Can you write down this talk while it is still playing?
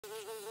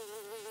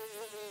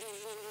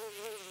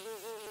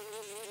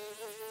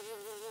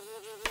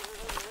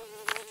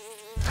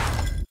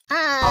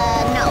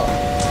No.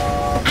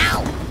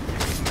 Ow!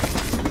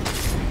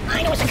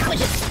 I know a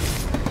psychologist.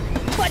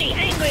 Buddy,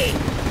 angry!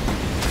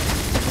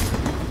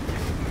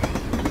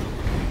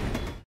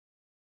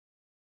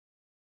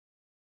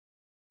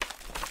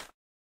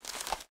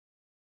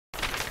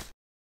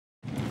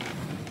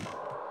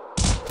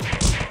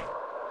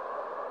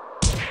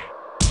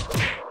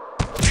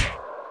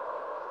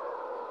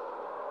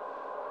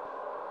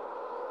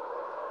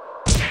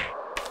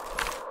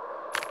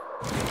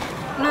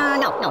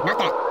 No, not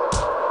that.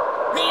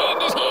 The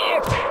end is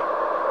here!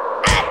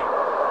 Ah!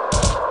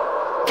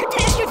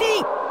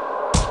 Catastrophe!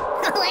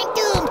 Oh, I'm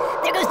doomed!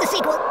 There goes the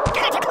sequel!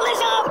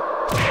 Cataclysm!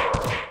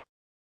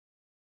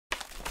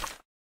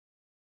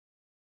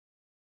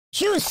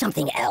 Choose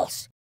something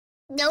else.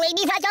 No,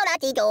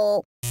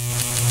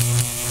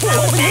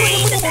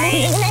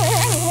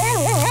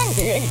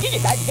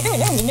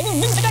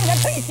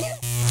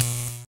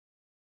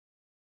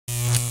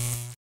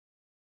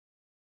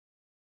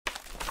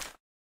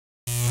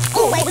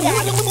 oh my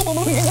god!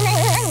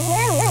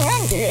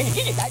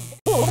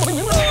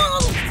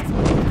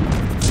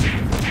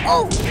 Oh!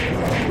 Oh!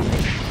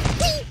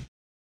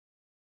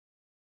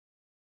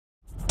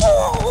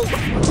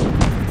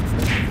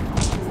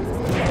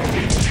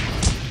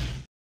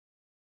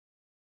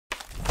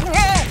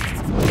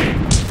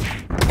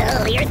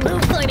 Oh, the earth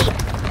moved for me!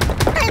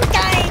 I'm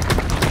dying!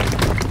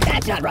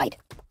 That's not right.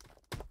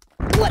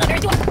 What on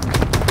earth do I...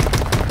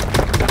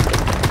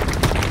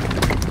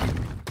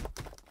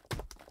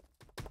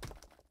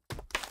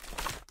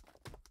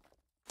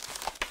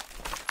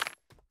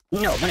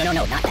 No, not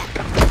that.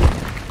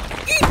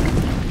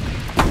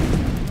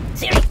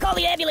 Siri, call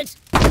the ambulance!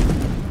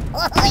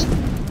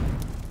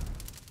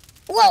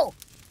 Whoa!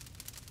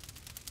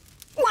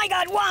 My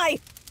god, why?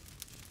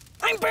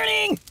 I'm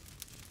burning!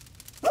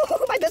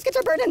 Oh, my biscuits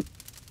are burning!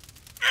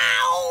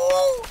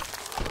 Ow!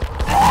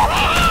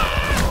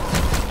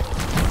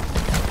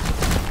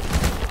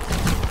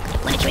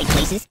 Wanna trade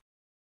places?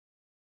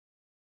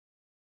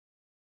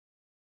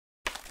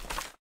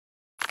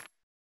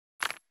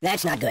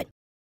 That's not good.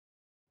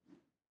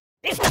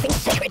 There's nothing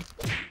sacred!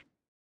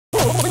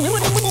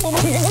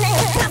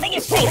 Nothing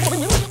is safe!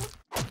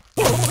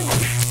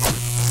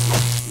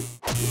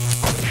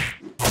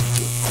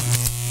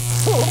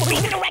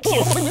 Read the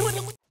directions!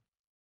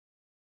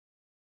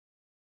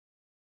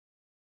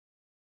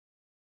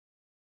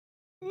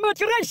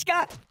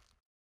 Matryoshka!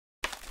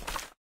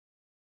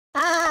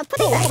 Put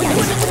it back down.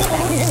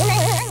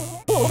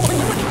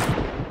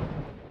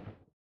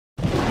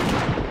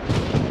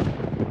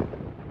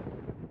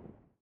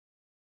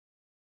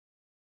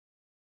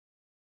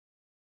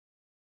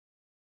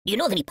 Do you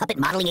know of any puppet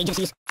modeling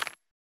agencies?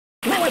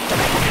 My wife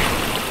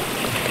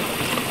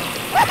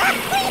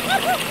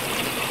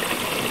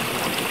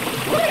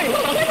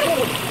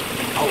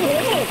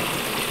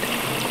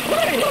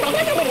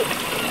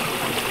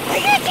I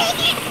can't take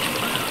it!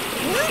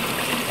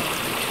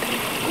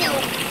 No.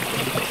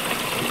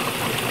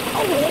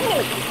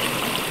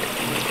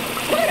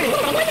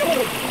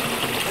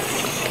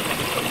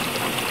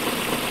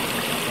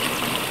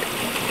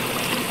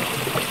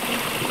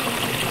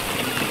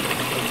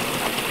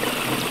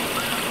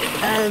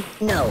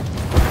 No.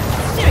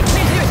 Siri, come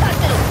into your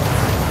hospital!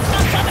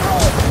 Stop, drop, and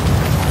roll!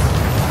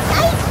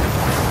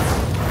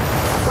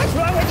 What's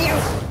wrong with you?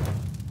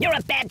 You're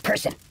a bad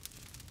person.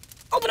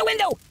 Open a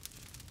window!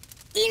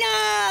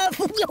 Enough!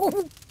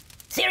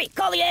 Siri,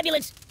 call the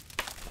ambulance!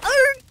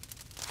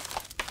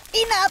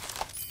 Enough!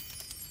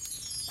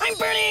 I'm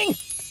burning!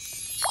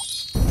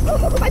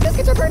 Oh, my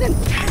biscuits are burning!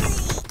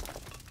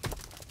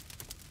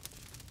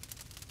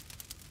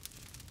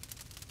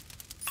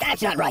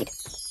 That's not right.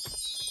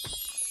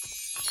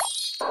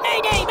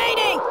 Mayday!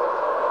 Mayday!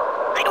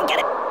 I don't get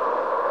it!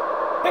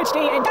 It's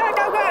the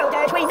entire world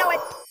as we know it!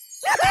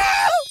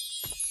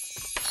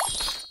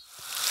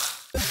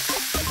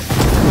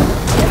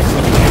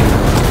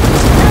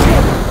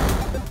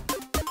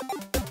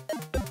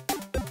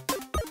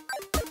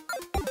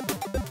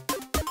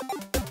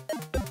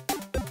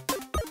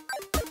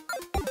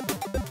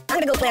 I'm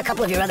gonna go play a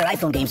couple of your other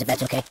iPhone games if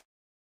that's okay.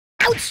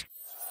 Ouch!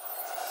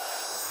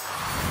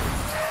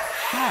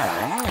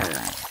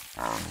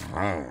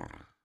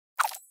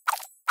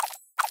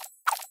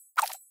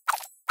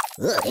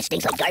 Ugh, it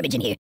stinks like garbage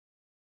in here.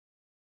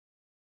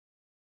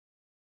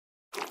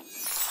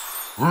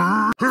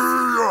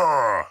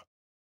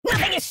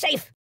 Nothing is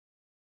safe!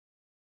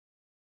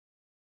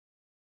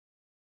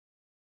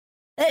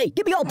 Hey,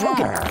 get me all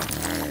broken!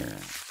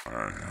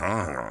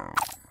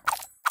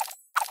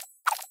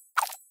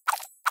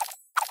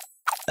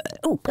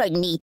 Oh, pardon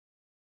me.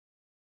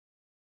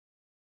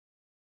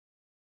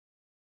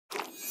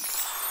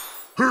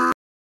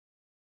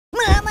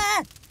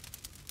 Mama!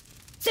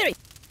 Siri!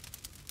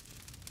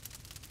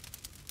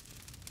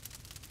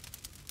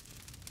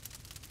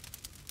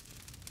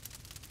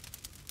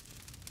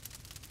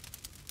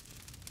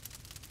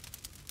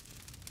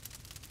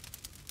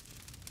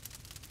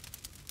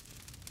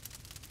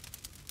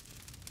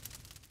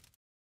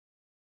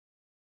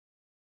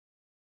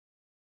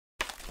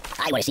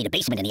 want to see the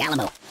basement in the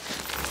Alamo.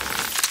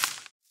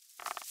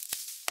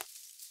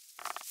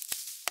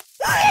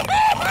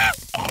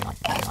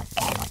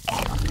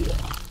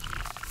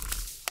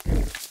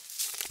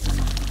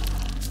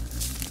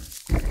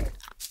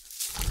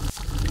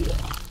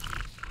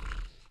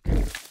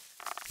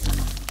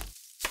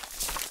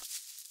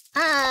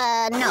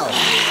 No.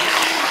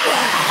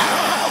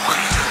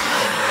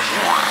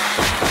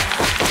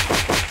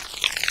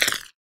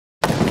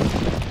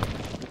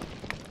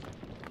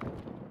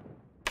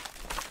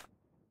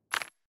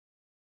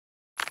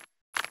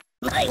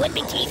 My, what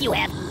big teeth you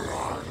have.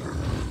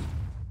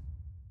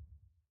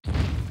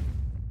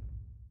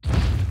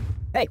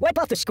 Hey, wipe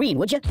off the screen,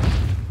 would you?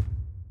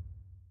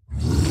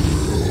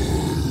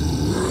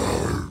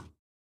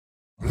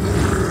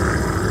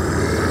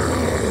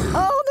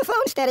 Hold the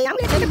phone steady. I'm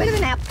gonna take a bit of a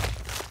nap.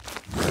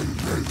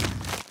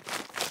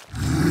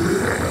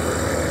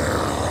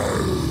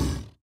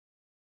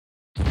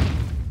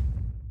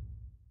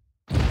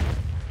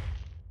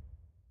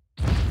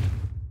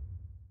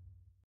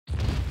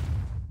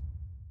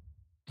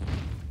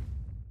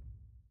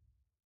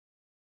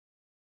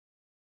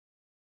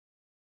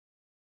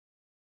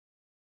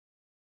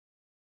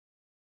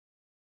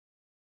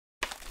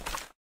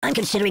 I'm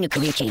considering a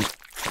career change.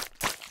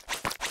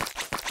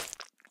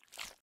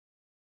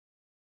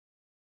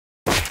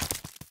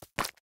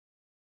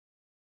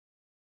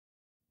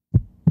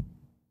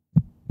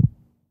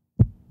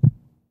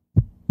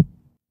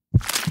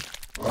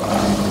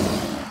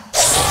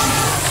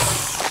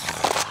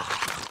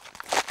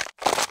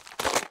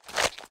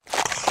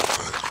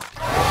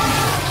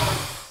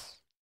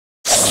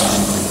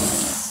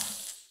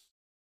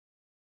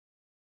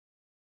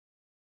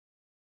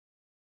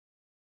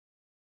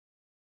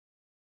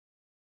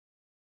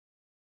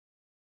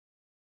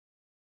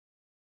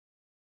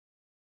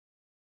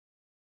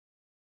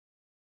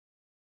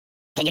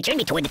 Can you turn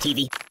me toward the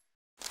TV?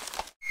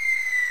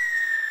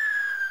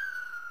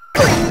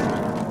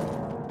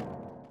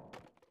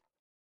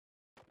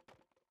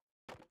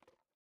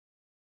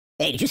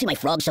 Hey, did you see my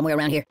frog somewhere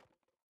around here?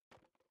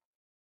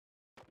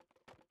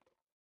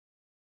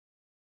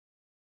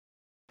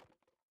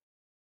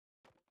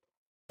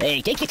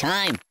 Hey, take your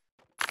time.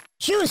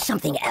 Choose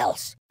something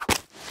else.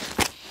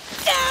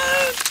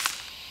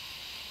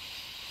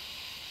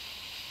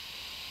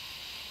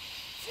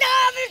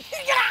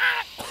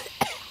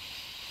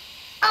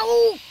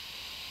 Oh!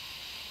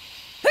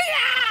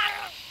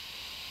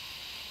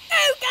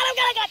 Oh, God!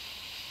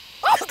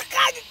 Oh,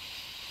 God!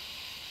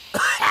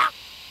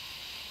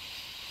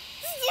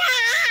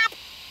 Stop!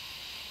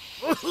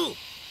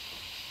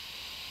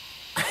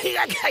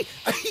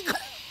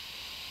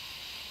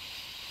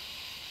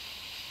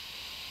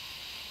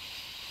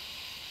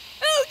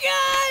 Oh,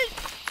 God!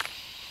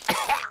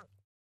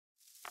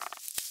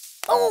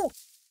 Oh!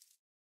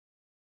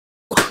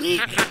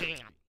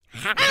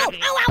 Ow!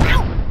 Ow! Ow!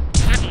 Ow!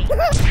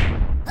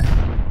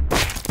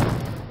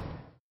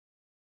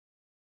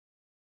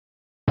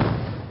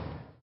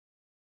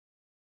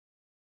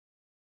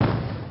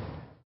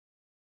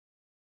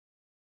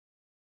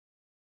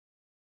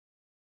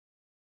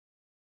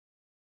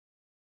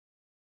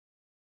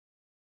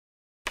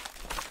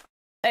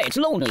 Hey, it's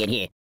lonely in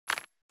here.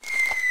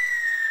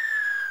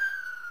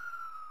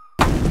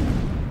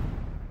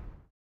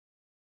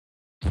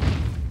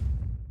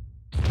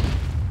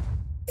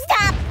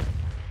 Stop!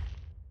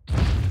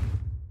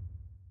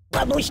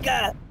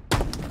 Babushka!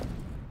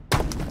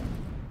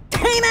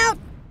 Time out!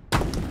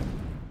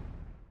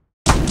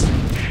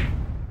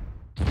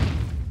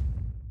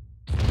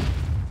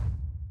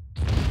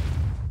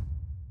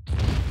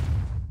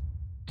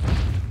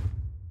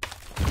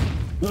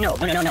 No,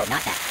 not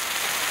that.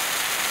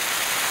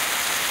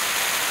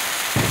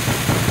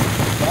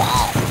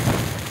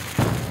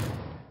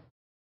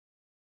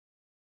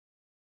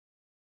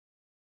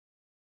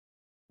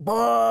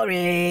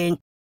 Boring.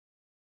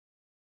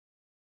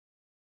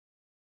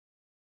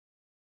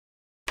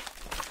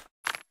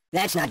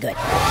 That's not good.